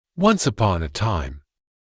Once upon a time,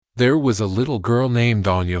 there was a little girl named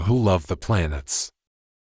Anya who loved the planets.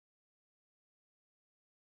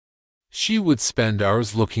 She would spend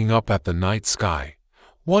hours looking up at the night sky,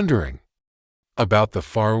 wondering about the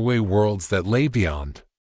faraway worlds that lay beyond.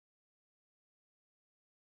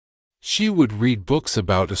 She would read books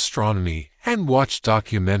about astronomy and watch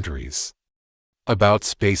documentaries about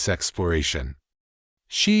space exploration.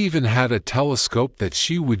 She even had a telescope that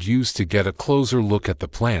she would use to get a closer look at the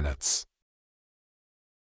planets.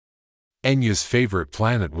 Anya's favorite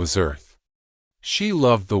planet was Earth. She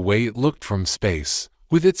loved the way it looked from space,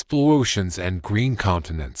 with its blue oceans and green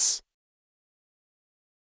continents.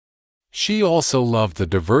 She also loved the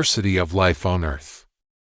diversity of life on Earth,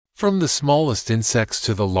 from the smallest insects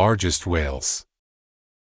to the largest whales.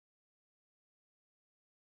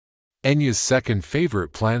 Anya's second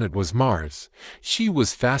favorite planet was Mars. She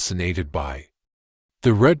was fascinated by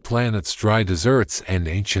the red planet's dry deserts and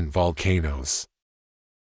ancient volcanoes.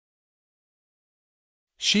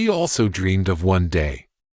 She also dreamed of one day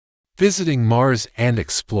visiting Mars and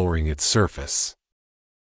exploring its surface.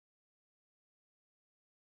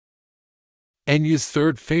 Anya's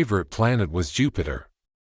third favorite planet was Jupiter.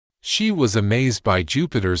 She was amazed by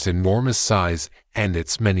Jupiter's enormous size and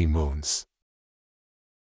its many moons.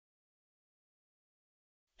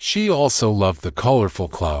 She also loved the colorful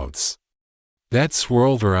clouds that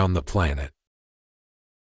swirled around the planet.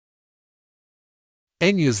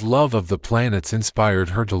 Anya's love of the planets inspired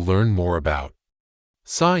her to learn more about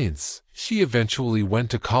science. She eventually went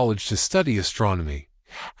to college to study astronomy.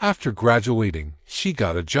 After graduating, she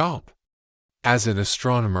got a job as an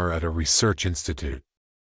astronomer at a research institute.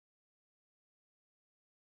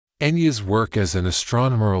 Anya's work as an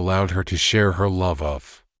astronomer allowed her to share her love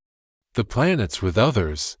of the planets with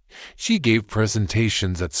others. She gave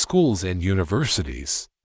presentations at schools and universities.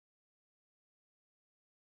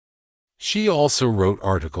 She also wrote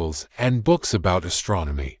articles and books about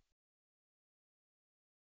astronomy.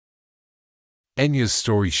 Anya's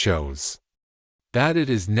story shows that it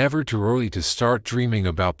is never too early to start dreaming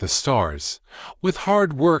about the stars. With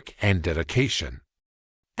hard work and dedication,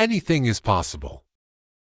 anything is possible.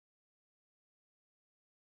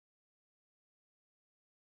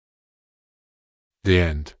 The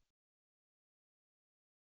end.